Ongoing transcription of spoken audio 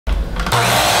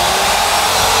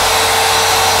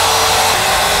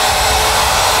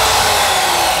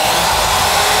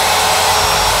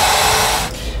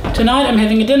Tonight I'm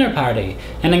having a dinner party,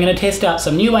 and I'm going to test out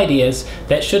some new ideas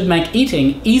that should make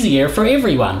eating easier for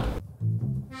everyone.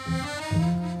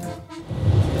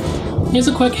 Here's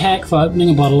a quick hack for opening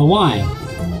a bottle of wine.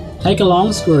 Take a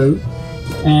long screw,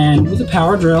 and with a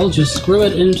power drill just screw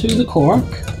it into the cork.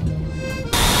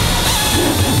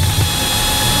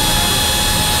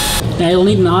 Now you'll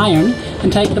need an iron,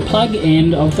 and take the plug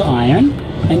end of the iron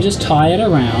and just tie it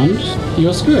around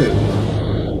your screw.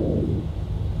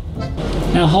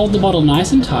 Now hold the bottle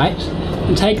nice and tight,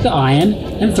 and take the iron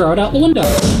and throw it out the window.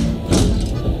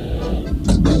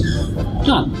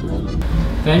 Done.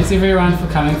 Thanks everyone for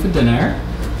coming for dinner.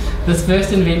 This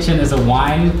first invention is a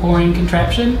wine pouring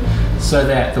contraption so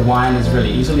that the wine is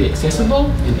really easily accessible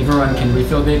and everyone can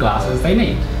refill their glasses they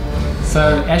need.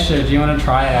 So Asher, do you want to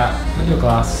try it out? Put your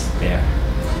glass there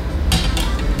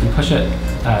and push it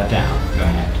down with your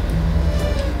hand.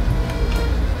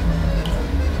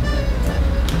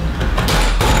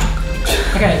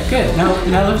 Okay, good.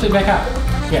 Now lift it back up.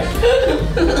 Yeah.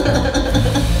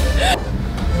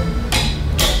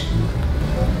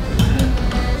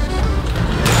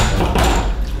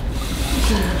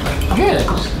 Good.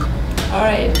 All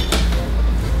right.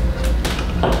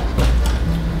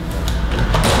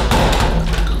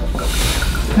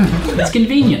 It's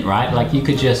convenient, right? Like you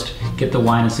could just get the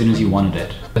wine as soon as you wanted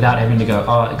it without having to go,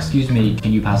 oh, excuse me,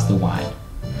 can you pass the wine?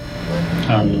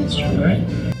 That's true,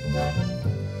 right?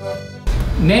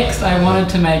 Next, I wanted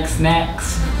to make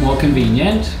snacks more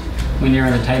convenient when you're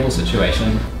in a table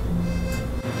situation.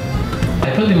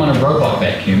 I put them on a robot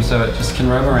vacuum so it just can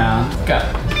roam around. Go.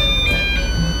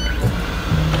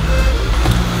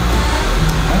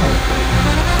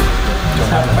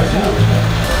 Just have it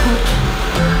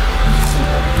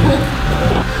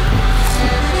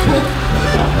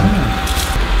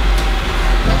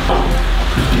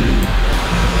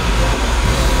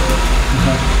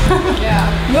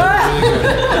Yeah.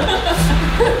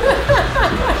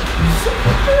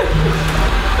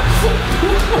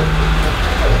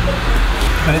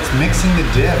 And it's mixing the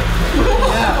dip.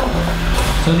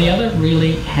 Yeah. So the other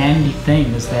really handy thing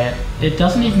is that it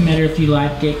doesn't even matter if you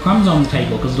like get crumbs on the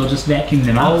table because it'll just vacuum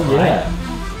them up, right?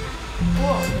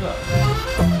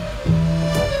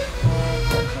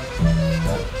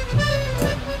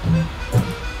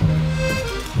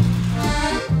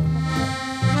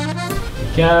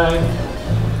 Go.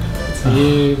 That's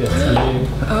you, that's you.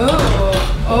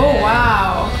 Oh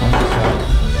wow.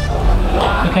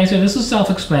 Okay, so this is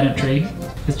self-explanatory.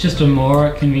 It's just a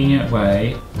more convenient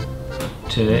way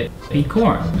to eat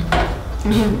corn.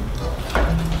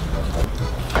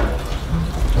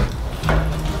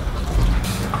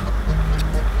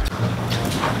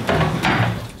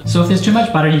 So if there's too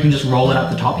much butter, you can just roll it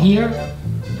up the top here.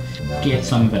 Get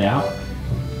some of it out.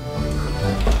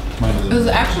 It was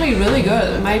actually really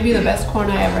good. It might be the best corn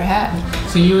I ever had.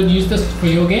 So you would use this for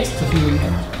your guests if you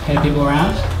had people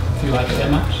around? If you like it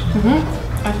that much?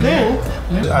 I think.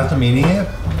 As I'm eating it,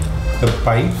 the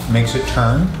bite makes it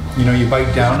turn. You know, you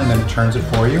bite down and then it turns it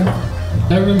for you.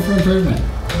 No room for improvement.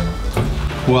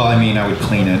 Well, I mean, I would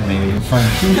clean it maybe.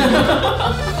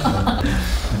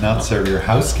 And not serve your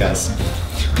house guests.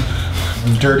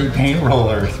 Dirty paint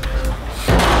rollers.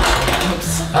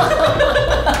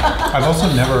 I've also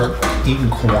never eaten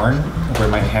corn where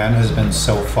my hand has been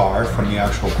so far from the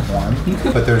actual corn,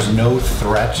 but there's no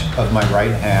threat of my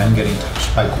right hand getting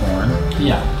touched by corn.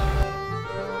 Yeah.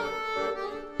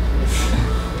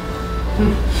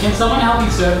 Can someone help me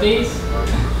serve these?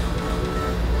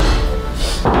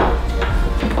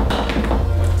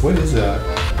 What is that?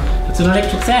 It's an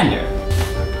electric sander.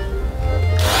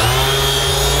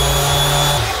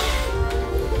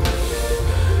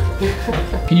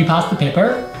 Can you pass the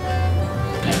pepper?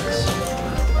 Thanks.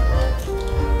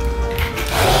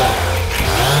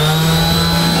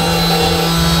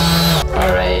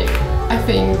 All right. I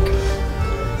think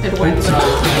it went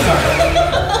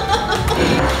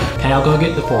Okay, I'll go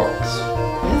get the forks.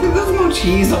 I think there's more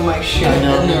cheese on my shirt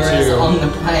than there is on the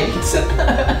plate.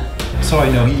 So I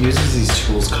know he uses these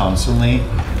tools constantly,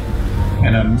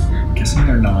 and I'm guessing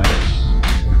they're not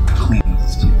clean.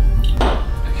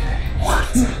 Okay.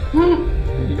 What?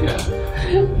 There you go.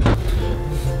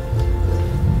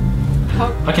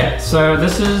 Okay, so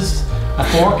this is a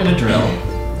fork and a drill.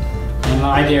 And the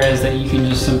idea is that you can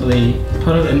just simply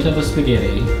put it into the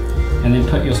spaghetti and then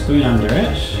put your spoon under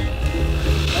it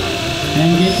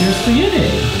and get your spaghetti.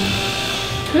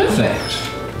 Perfect.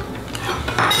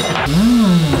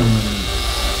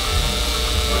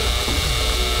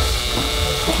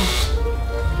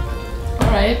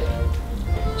 all right.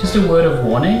 Just a word of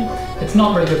warning, it's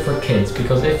not very good for kids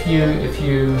because if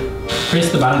you press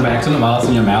the button by accident while it's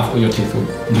in your mouth, all your teeth will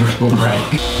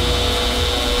break.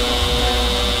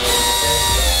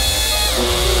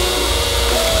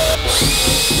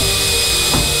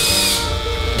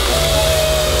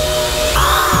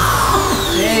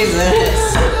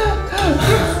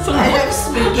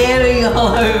 spilling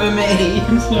all over me.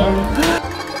 I'm sorry.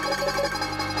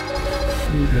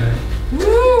 Okay.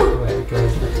 Woo! Wait, it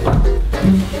goes.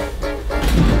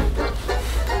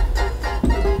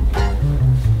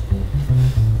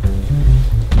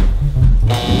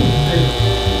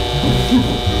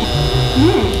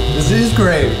 This is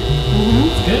great.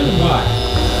 It's good. Why?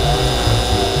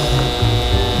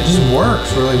 It just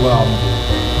works really well.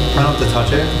 Try not to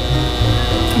touch it.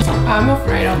 I'm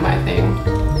afraid of my thing.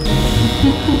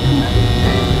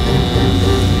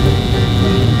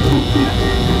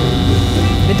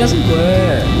 It doesn't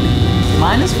work.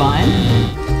 Mine is fine.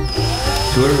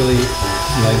 Do it really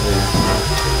lightly.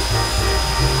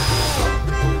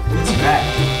 It's great.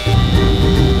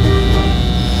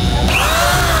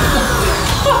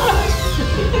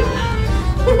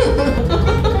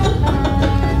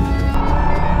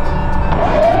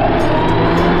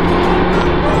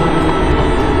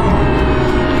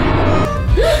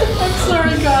 I'm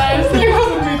sorry, guys. I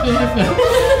wasn't making it.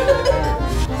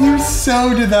 You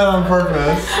so did that on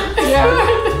purpose. Yeah.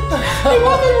 It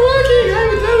wasn't working. I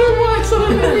don't know why it's on the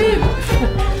red.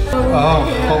 Oh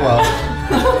well.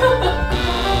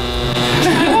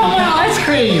 I want my ice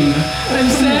cream. I'm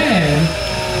sad.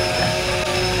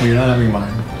 Well, you're not having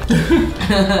mine.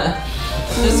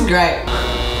 This is great.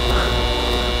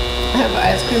 I have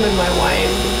ice cream in my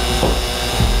wine.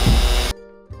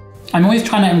 I'm always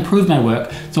trying to improve my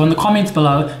work, so in the comments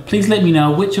below, please let me know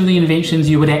which of the inventions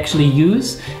you would actually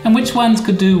use and which ones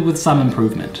could do with some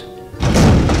improvement.